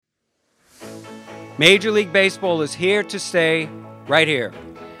Major League Baseball is here to stay, right here.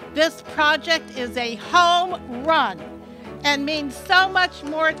 This project is a home run and means so much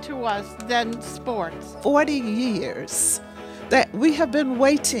more to us than sports. 40 years that we have been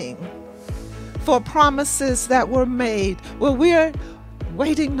waiting for promises that were made. Well, we're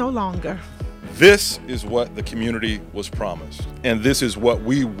waiting no longer. This is what the community was promised, and this is what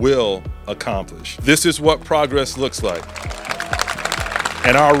we will accomplish. This is what progress looks like,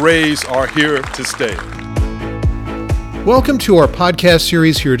 and our Rays are here to stay. Welcome to our podcast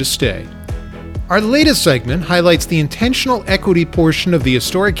series, Here to Stay. Our latest segment highlights the intentional equity portion of the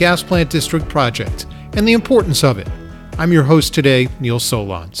historic gas plant district project and the importance of it. I'm your host today, Neil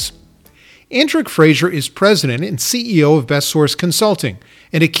Solondz. Anddrikk Frazier is president and CEO of Best Source Consulting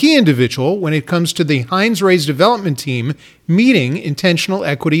and a key individual when it comes to the Heinz Rays development team meeting intentional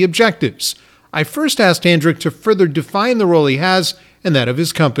equity objectives. I first asked Anddrikk to further define the role he has and that of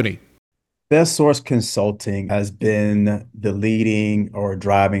his company. Best Source Consulting has been the leading or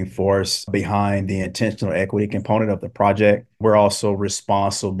driving force behind the intentional equity component of the project. We're also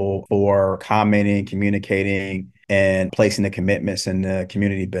responsible for commenting, communicating, and placing the commitments in the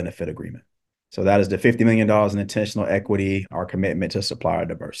community benefit agreement. So that is the $50 million in intentional equity, our commitment to supplier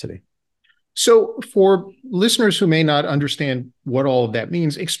diversity. So for listeners who may not understand what all of that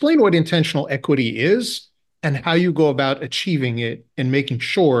means, explain what intentional equity is and how you go about achieving it and making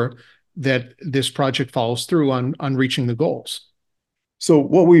sure that this project follows through on reaching the goals. So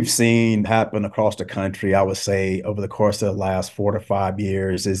what we've seen happen across the country, I would say over the course of the last 4 to 5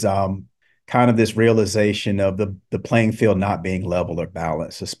 years is kind of this realization of the playing field not being level or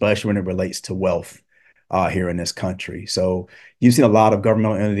balanced, especially when it relates to wealth here in this country. So you've seen a lot of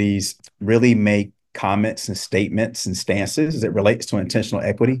governmental entities really make comments and statements and stances as it relates to intentional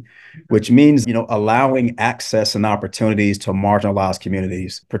equity, which means, allowing access and opportunities to marginalized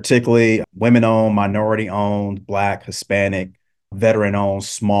communities, particularly women-owned, minority-owned, Black, Hispanic, veteran-owned,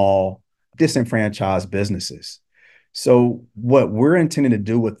 small, disenfranchised businesses. So what we're intending to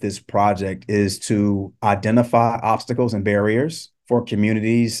do with this project is to identify obstacles and barriers for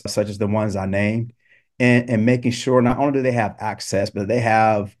communities such as the ones I named, and making sure not only do they have access, but they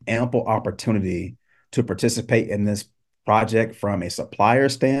have ample opportunity to participate in this project from a supplier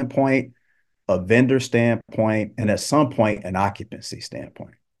standpoint, a vendor standpoint, and at some point, an occupancy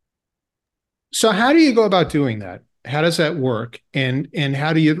standpoint. So how do you go about doing that? How does that work? And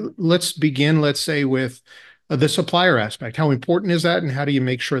how do you, let's begin, let's say, with the supplier aspect. How important is that, and how do you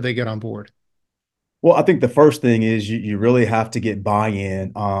make sure they get on board? Well, I think the first thing is you really have to get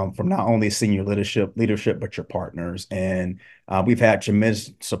buy-in from not only senior leadership, but your partners. And we've had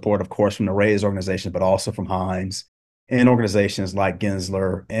tremendous support, of course, from the Rays organization, but also from Heinz and organizations like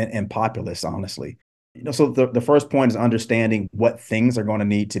Gensler and Populous, honestly. So the first point is understanding what things are going to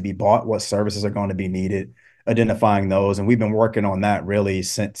need to be bought, what services are going to be needed, identifying those. And we've been working on that really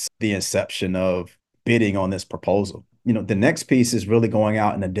since the inception of bidding on this proposal. The next piece is really going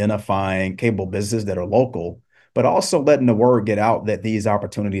out and identifying capable businesses that are local, but also letting the word get out that these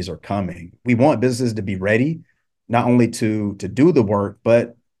opportunities are coming. We want businesses to be ready, not only to do the work,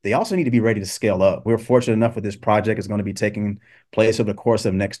 but they also need to be ready to scale up. We're fortunate enough that this project is going to be taking place over the course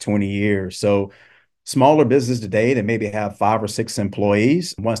of the next 20 years. So smaller businesses today that maybe have 5 or 6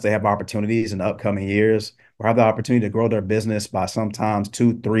 employees, once they have opportunities in the upcoming years, will have the opportunity to grow their business by sometimes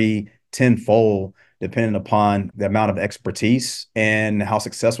 2, 3, 10-fold, depending upon the amount of expertise and how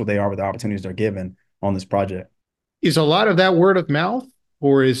successful they are with the opportunities they're given on this project. Is a lot of that word of mouth,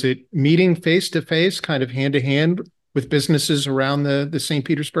 or is it meeting face-to-face, kind of hand-to-hand with businesses around the St.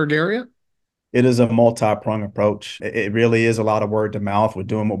 Petersburg area? It is a multi-pronged approach. It really is a lot of word to mouth. We're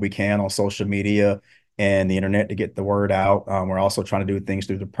doing what we can on social media and the internet to get the word out. We're also trying to do things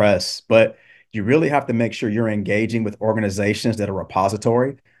through the press, but you really have to make sure you're engaging with organizations that are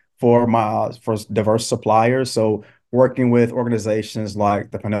repository for diverse suppliers. So working with organizations like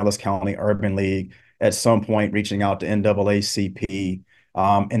the Pinellas County Urban League, at some point reaching out to NAACP,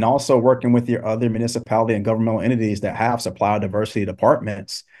 and also working with your other municipality and governmental entities that have supplier diversity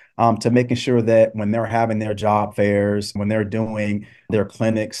departments, to making sure that when they're having their job fairs, when they're doing their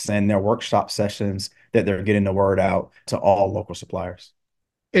clinics and their workshop sessions, that they're getting the word out to all local suppliers.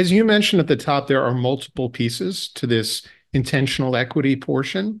 As you mentioned at the top, there are multiple pieces to this intentional equity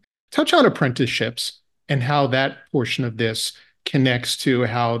portion. Touch on apprenticeships and how that portion of this connects to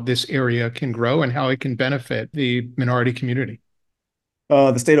how this area can grow and how it can benefit the minority community.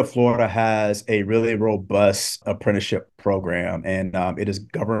 The state of Florida has a really robust apprenticeship program, and it is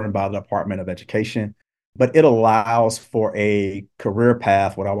governed by the Department of Education, but it allows for a career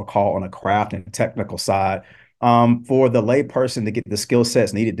path, what I would call on a craft and technical side, for the layperson to get the skill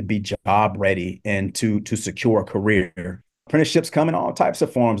sets needed to be job ready and to secure a career. Apprenticeships come in all types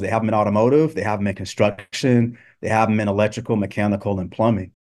of forms. They have them in automotive, they have them in construction, they have them in electrical, mechanical, and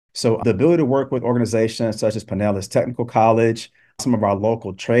plumbing. So the ability to work with organizations such as Pinellas Technical College, some of our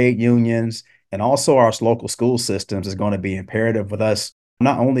local trade unions, and also our local school systems is going to be imperative with us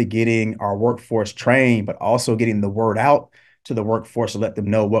not only getting our workforce trained, but also getting the word out to the workforce to let them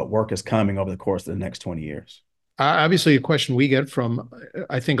know what work is coming over the course of the next 20 years. Obviously, a question we get from,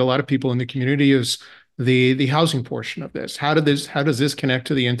 I think, a lot of people in the community is the housing portion of this. How does this connect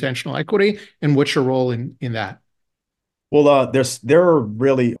to the intentional equity, and what's your role in that? Well, there are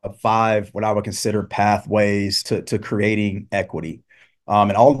really five what I would consider pathways to creating equity,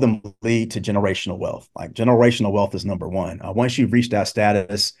 and all of them lead to generational wealth. Like generational wealth is number one. Once you've reached that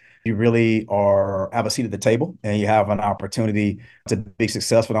status, you really have a seat at the table, and you have an opportunity to be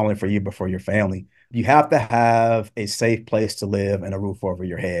successful not only for you but for your family. You have to have a safe place to live and a roof over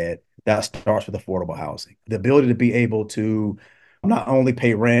your head. That starts with affordable housing. The ability to be able to not only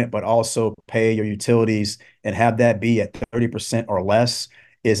pay rent, but also pay your utilities and have that be at 30% or less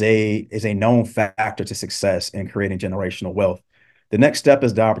is a known factor to success in creating generational wealth. The next step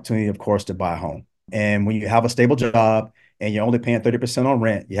is the opportunity, of course, to buy a home. And when you have a stable job and you're only paying 30% on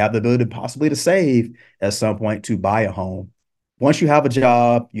rent, you have the ability possibly to save at some point to buy a home. Once you have a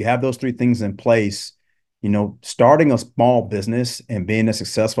job, you have those three things in place, starting a small business and being a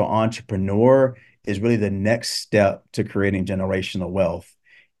successful entrepreneur is really the next step to creating generational wealth.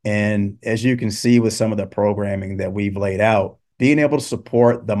 And as you can see with some of the programming that we've laid out, being able to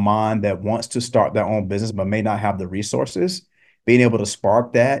support the mind that wants to start their own business but may not have the resources, being able to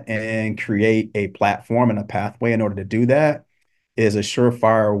spark that and create a platform and a pathway in order to do that is a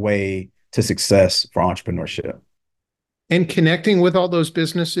surefire way to success for entrepreneurship. And connecting with all those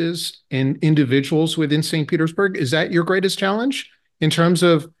businesses and individuals within St. Petersburg, is that your greatest challenge in terms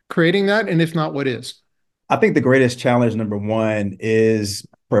of creating that? And if not, what is? I think the greatest challenge, number one, is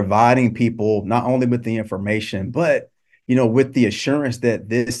providing people not only with the information, but with the assurance that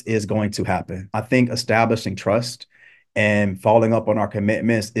this is going to happen. I think establishing trust and following up on our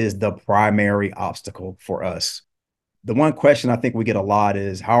commitments is the primary obstacle for us. The one question I think we get a lot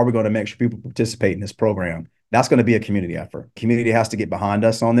is how are we going to make sure people participate in this program? That's going to be a community effort. Community has to get behind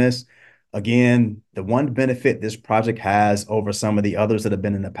us on this. Again, the one benefit this project has over some of the others that have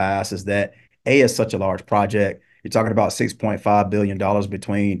been in the past is that it's such a large project. You're talking about $6.5 billion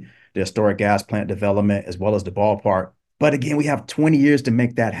between the historic gas plant development as well as the ballpark. But again, we have 20 years to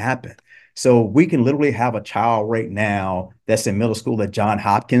make that happen. So we can literally have a child right now that's in middle school at Johns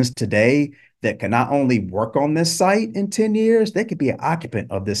Hopkins today that can not only work on this site in 10 years, they could be an occupant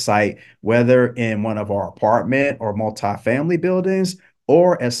of this site, whether in one of our apartment or multifamily buildings,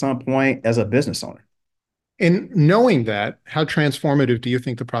 or at some point as a business owner. And knowing that, how transformative do you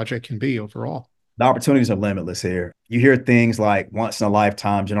think the project can be overall? The opportunities are limitless here. You hear things like once in a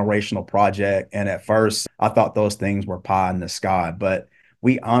lifetime generational project. And at first, I thought those things were pie in the sky. But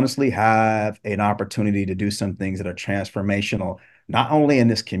we honestly have an opportunity to do some things that are transformational, not only in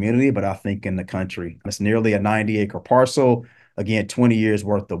this community, but I think in the country. It's nearly a 90-acre parcel. Again, 20 years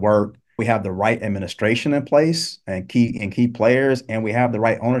worth of work. We have the right administration in place and key players, and we have the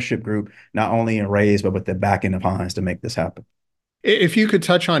right ownership group, not only in Rays, but with the backing of Hines to make this happen. If you could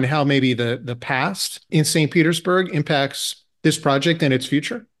touch on how maybe the past in St. Petersburg impacts this project and its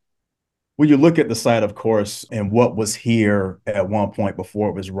future. When you look at the site, of course, and what was here at one point before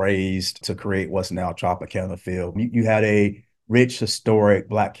it was raised to create what's now Tropicana Field, you had a rich, historic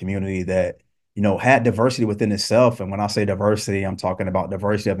Black community that, had diversity within itself. And when I say diversity, I'm talking about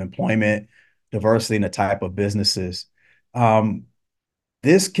diversity of employment, diversity in the type of businesses.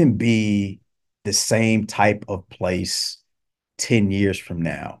 This can be the same type of place 10 years from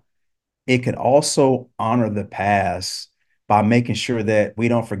now. It could also honor the past by making sure that we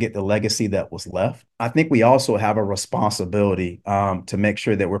don't forget the legacy that was left. I think we also have a responsibility to make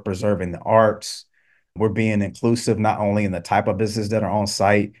sure that we're preserving the arts. We're being inclusive, not only in the type of business that are on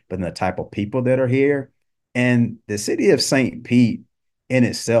site, but in the type of people that are here. And the city of St. Pete in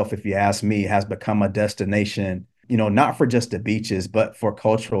itself, if you ask me, has become a destination, not for just the beaches, but for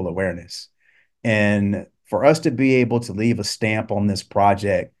cultural awareness. And for us to be able to leave a stamp on this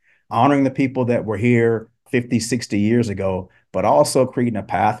project, honoring the people that were here 50, 60 years ago, but also creating a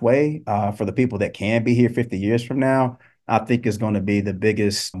pathway for the people that can be here 50 years from now, I think is going to be the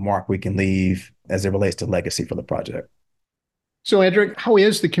biggest mark we can leave as it relates to legacy for the project. So, Anddrikk, how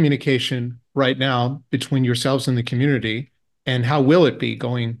is the communication right now between yourselves and the community, and how will it be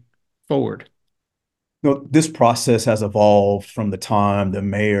going forward? This process has evolved from the time the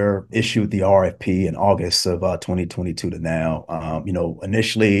mayor issued the RFP in August of 2022 to now.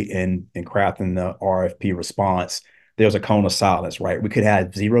 Initially in crafting the RFP response, there's a cone of silence, right? We could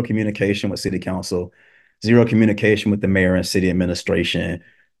have zero communication with city council, zero communication with the mayor and city administration.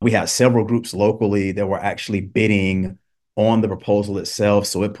 We had several groups locally that were actually bidding on the proposal itself.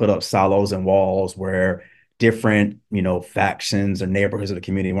 So it put up silos and walls where different, factions or neighborhoods of the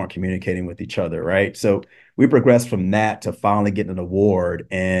community weren't communicating with each other, right? So we progressed from that to finally getting an award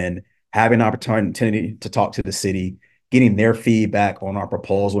and having an opportunity to talk to the city, getting their feedback on our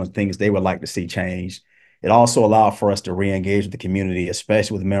proposal and things they would like to see changed. It also allowed for us to re-engage with the community,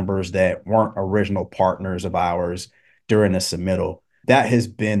 especially with members that weren't original partners of ours during the submittal. That has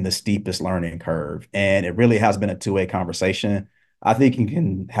been the steepest learning curve, and it really has been a two-way conversation. I think you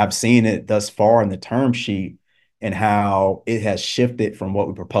can have seen it thus far in the term sheet and how it has shifted from what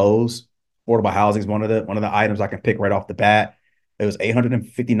we proposed. Affordable housing is one of the items I can pick right off the bat. It was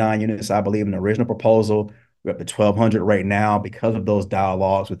 859 units, I believe, in the original proposal. We're up to 1,200 right now because of those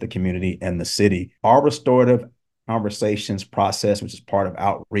dialogues with the community and the city. Our restorative conversations process, which is part of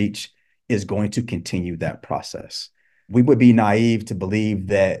outreach, is going to continue that process. We would be naive to believe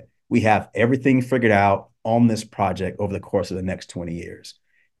that we have everything figured out on this project over the course of the next 20 years.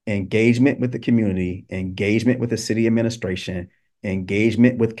 Engagement with the community, engagement with the city administration,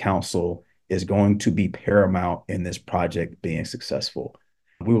 engagement with council is going to be paramount in this project being successful.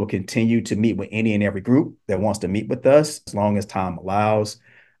 We will continue to meet with any and every group that wants to meet with us as long as time allows.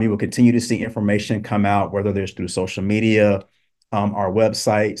 We will continue to see information come out, whether there's through social media, our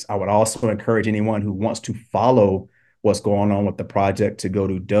websites. I would also encourage anyone who wants to follow what's going on with the project to go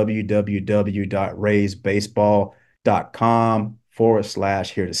to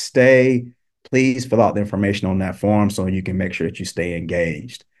www.raisebaseball.com/here to stay. Please fill out the information on that form so you can make sure that you stay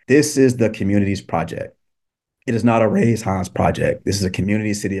engaged. This is the community's project. It is not a Raise Hines project. This is a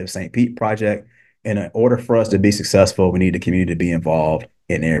community City of St. Pete project. And in order for us to be successful, we need the community to be involved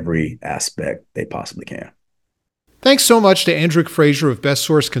in every aspect they possibly can. Thanks so much to Anddrikk Frazier of Best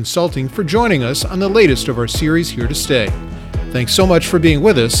Source Consulting for joining us on the latest of our series Here to Stay. Thanks so much for being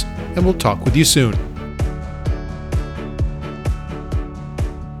with us, and we'll talk with you soon.